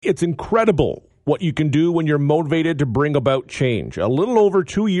It's incredible what you can do when you're motivated to bring about change. A little over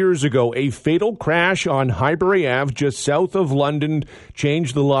 2 years ago, a fatal crash on Highbury Ave just south of London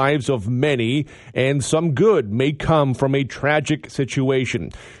changed the lives of many, and some good may come from a tragic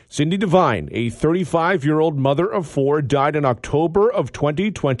situation. Cindy Devine, a 35-year-old mother of four, died in October of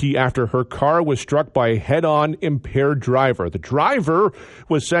 2020 after her car was struck by a head-on impaired driver. The driver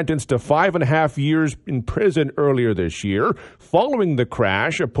was sentenced to 5.5 years in prison earlier this year. Following the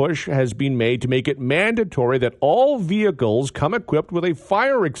crash, a push has been made to make it mandatory that all vehicles come equipped with a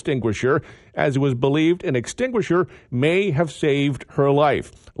fire extinguisher, as it was believed an extinguisher may have saved her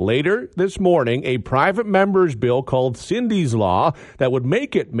life. Later this morning, a private member's bill called Cindy's Law that would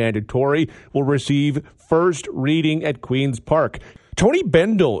make it mandatory will receive first reading at Queen's Park. Tony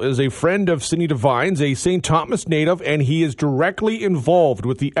Bendel is a friend of Cindy Devine's, a St. Thomas native, and he is directly involved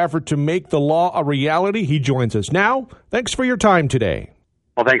with the effort to make the law a reality. He joins us now. Thanks for your time today.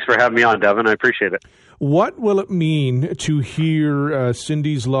 Well, thanks for having me on, Devon. I appreciate it. What will it mean to hear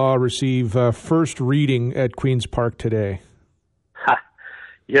Cindy's Law receive first reading at Queen's Park today?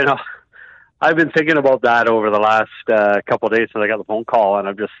 You know, I've been thinking about that over the last couple of days since I got the phone call, and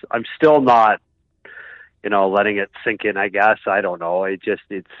I'm still not, letting it sink in, I guess. I don't know. It's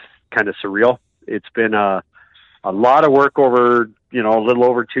kind of surreal. It's been a lot of work over, a little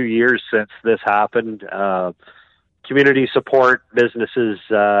over 2 years since this happened. Community support, businesses,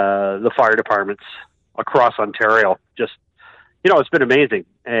 the fire departments across Ontario. Just, it's been amazing.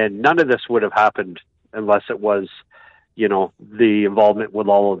 And none of this would have happened unless it was, the involvement with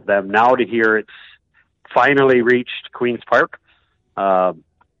all of them. Now to hear it's finally reached Queen's Park,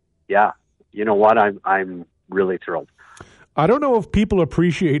 you know what? I'm really thrilled. I don't know if people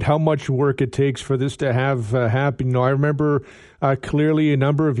appreciate how much work it takes for this to have happen. I remember clearly a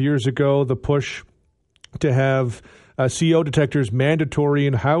number of years ago the push to have CO detectors mandatory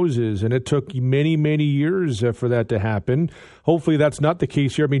in houses, and it took many, many years for that to happen. Hopefully that's not the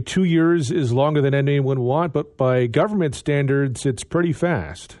case here. I mean, 2 years is longer than anyone would want, but by government standards, it's pretty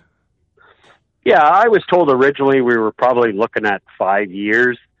fast. Yeah, I was told originally we were probably looking at 5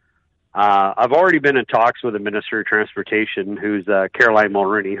 years. I've already been in talks with the Minister of Transportation, who's Caroline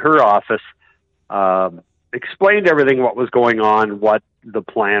Mulroney. Her office explained everything, what was going on, what the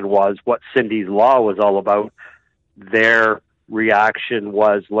plan was, what Cindy's Law was all about. Their reaction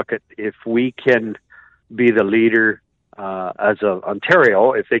was, look, if we can be the leader as of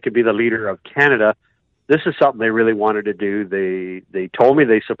Ontario, if they could be the leader of Canada, this is something they really wanted to do. They told me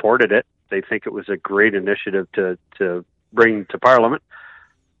they supported it. They think it was a great initiative to bring to Parliament.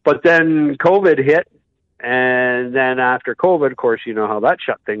 But then COVID hit, and then after COVID, of course, you know how that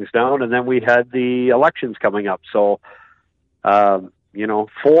shut things down, and then we had the elections coming up. So,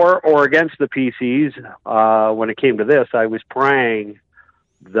 for or against the PCs, when it came to this, I was praying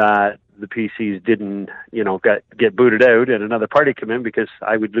that the PCs didn't, get booted out and another party come in, because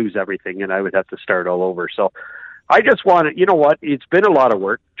I would lose everything and I would have to start all over. So I just wanted, it's been a lot of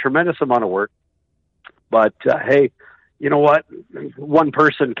work, tremendous amount of work, but hey, you know what? One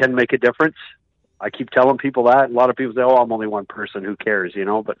person can make a difference. I keep telling people that. A lot of people say, oh, I'm only one person. Who cares?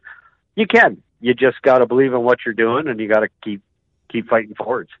 But you can. You just got to believe in what you're doing, and you got to keep fighting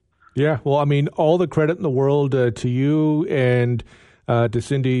forwards. Yeah, well, I mean, all the credit in the world to you and to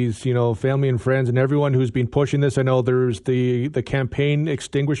Cindy's, family and friends and everyone who's been pushing this. I know there's the campaign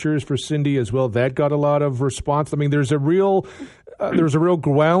extinguishers for Cindy as well. That got a lot of response. I mean, there's a real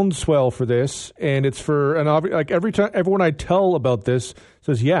groundswell for this, and it's for everyone I tell about this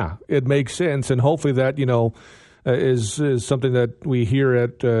says, yeah, it makes sense, and hopefully that is something that we hear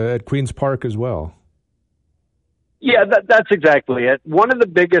at Queen's Park as well. Yeah, that's exactly it. One of the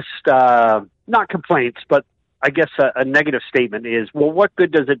biggest, not complaints, but I guess a negative statement is, well, what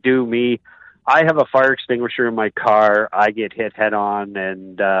good does it do me? I have a fire extinguisher in my car. I get hit head on,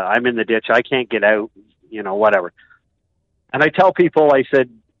 and I'm in the ditch. I can't get out, whatever. And I tell people, I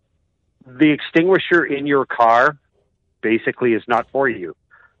said, the extinguisher in your car basically is not for you.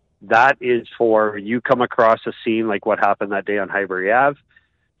 That is for you come across a scene like what happened that day on Highbury Ave.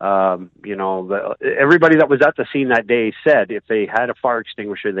 Everybody that was at the scene that day said if they had a fire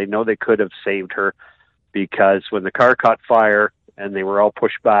extinguisher, they know they could have saved her, because when the car caught fire and they were all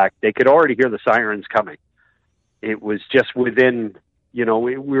pushed back, they could already hear the sirens coming. It was just within,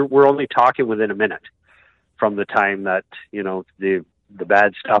 we're only talking within a minute from the time that, the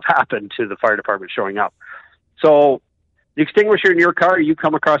bad stuff happened to the fire department showing up. So the extinguisher in your car, you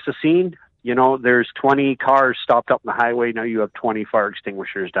come across the scene, there's 20 cars stopped up on the highway. Now you have 20 fire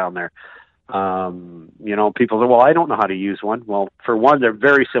extinguishers down there. People say, well, I don't know how to use one. Well, for one, they're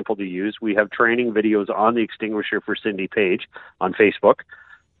very simple to use. We have training videos on the extinguisher for Cindy page on Facebook.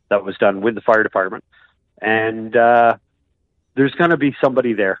 that was done with the fire department. And there's going to be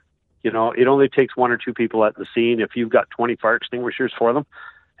somebody there. You know, it only takes one or two people at the scene. If you've got 20 fire extinguishers for them,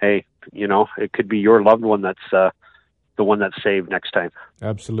 hey, you know, it could be your loved one that's the one that's saved next time.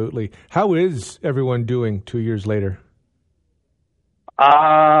 Absolutely. How is everyone doing 2 years later?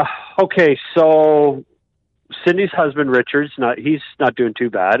 Okay, so Cindy's husband, Richard's he's not doing too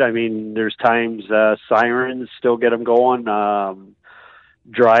bad. I mean, there's times sirens still get him going.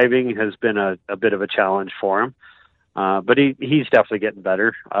 Driving has been a bit of a challenge for him. But he's definitely getting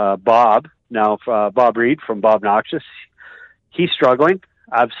better. Bob Reed from Bob Noxious, he's struggling,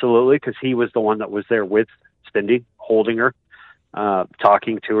 absolutely, because he was the one that was there with Cindy, holding her,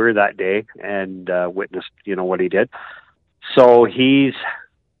 talking to her that day, and witnessed, you know, what he did. So he's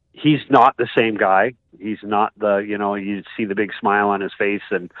not the same guy. He's not you see the big smile on his face,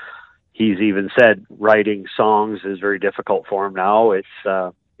 and he's even said writing songs is very difficult for him now. It's,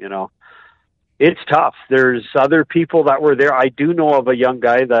 it's tough. There's other people that were there. I do know of a young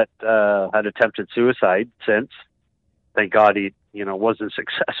guy that had attempted suicide since. Thank God he, wasn't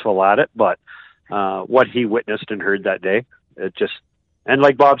successful at it. But what he witnessed and heard that day, and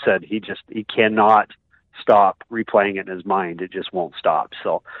like Bob said, he cannot stop replaying it in his mind. It just won't stop.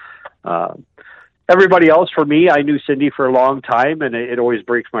 So everybody else, for me, I knew Cindy for a long time, and it always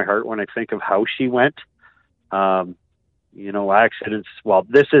breaks my heart when I think of how she went. Accidents. Well,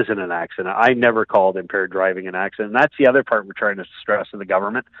 this isn't an accident. I never called impaired driving an accident. And that's the other part we're trying to stress in the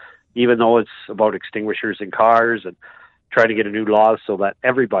government, even though it's about extinguishers in cars and trying to get a new law so that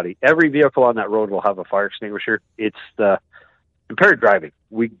every vehicle on that road will have a fire extinguisher. It's the impaired driving.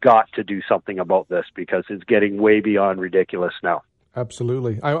 We got to do something about this because it's getting way beyond ridiculous now.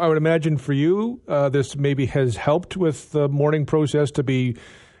 Absolutely. I would imagine for you, this maybe has helped with the mourning process to be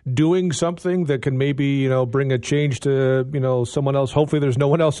doing something that can maybe, bring a change to, someone else. Hopefully there's no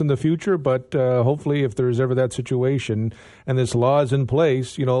one else in the future, but hopefully if there's ever that situation and this law is in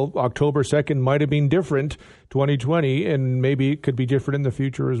place, October 2nd might have been different, 2020, and maybe it could be different in the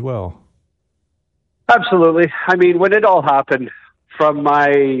future as well. Absolutely. I mean, when it all happened, from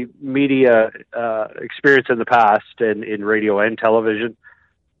my media experience in the past in radio and television,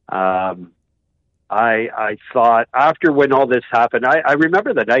 I thought after when all this happened, I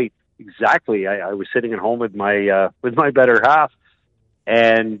remember the night exactly. I was sitting at home with my better half,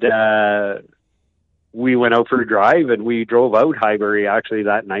 and we went out for a drive, and we drove out Highbury actually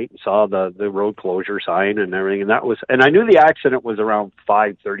that night and saw the road closure sign and everything. And I knew the accident was around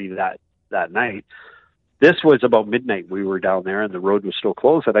 5:30 that night. This was about midnight. We were down there and the road was still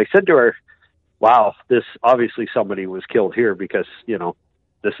closed. And I said to her, wow, this obviously somebody was killed here because,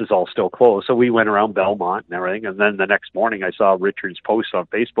 this is all still closed. So we went around Belmont and everything. And then the next morning I saw Richard's post on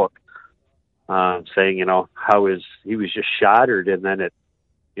Facebook saying, he was just shattered. And then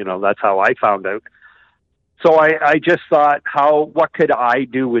that's how I found out. So I just thought, what could I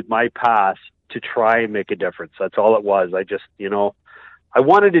do with my past to try and make a difference? That's all it was. I just, I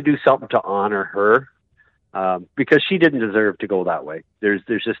wanted to do something to honor her. Because she didn't deserve to go that way. There's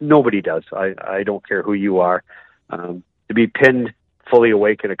just nobody does. I don't care who you are. To be pinned fully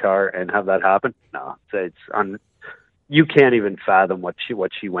awake in a car and have that happen. No, you can't even fathom what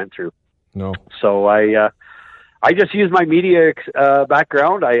she went through. No. So I just used my media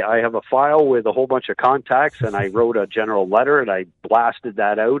background. I have a file with a whole bunch of contacts, and I wrote a general letter and I blasted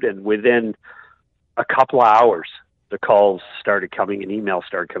that out. And within a couple of hours, the calls started coming and emails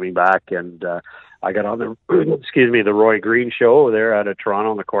started coming back. And, I got on the Roy Green show there out of Toronto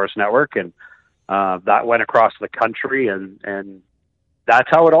on the Chorus Network, and that went across the country, and that's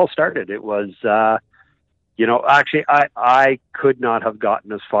how it all started. It was, actually, I could not have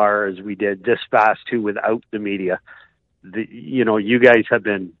gotten as far as we did this fast too without the media. You guys have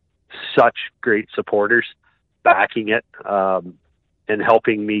been such great supporters, backing it, and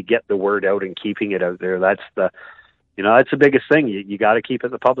helping me get the word out and keeping it out there. That's the biggest thing. You got to keep it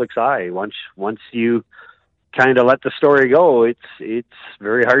in the public's eye. Once you kind of let the story go, it's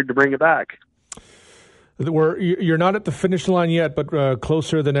very hard to bring it back. You're not at the finish line yet, but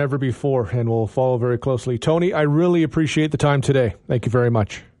closer than ever before, and we'll follow very closely. Tony, I really appreciate the time today. Thank you very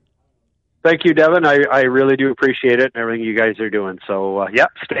much. Thank you, Devon. I really do appreciate it and everything you guys are doing. So,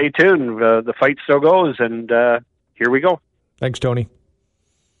 stay tuned. The fight still goes, and here we go. Thanks, Tony.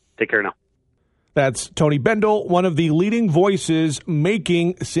 Take care now. That's Tony Bendel, one of the leading voices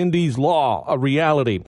making Cindy's Law a reality.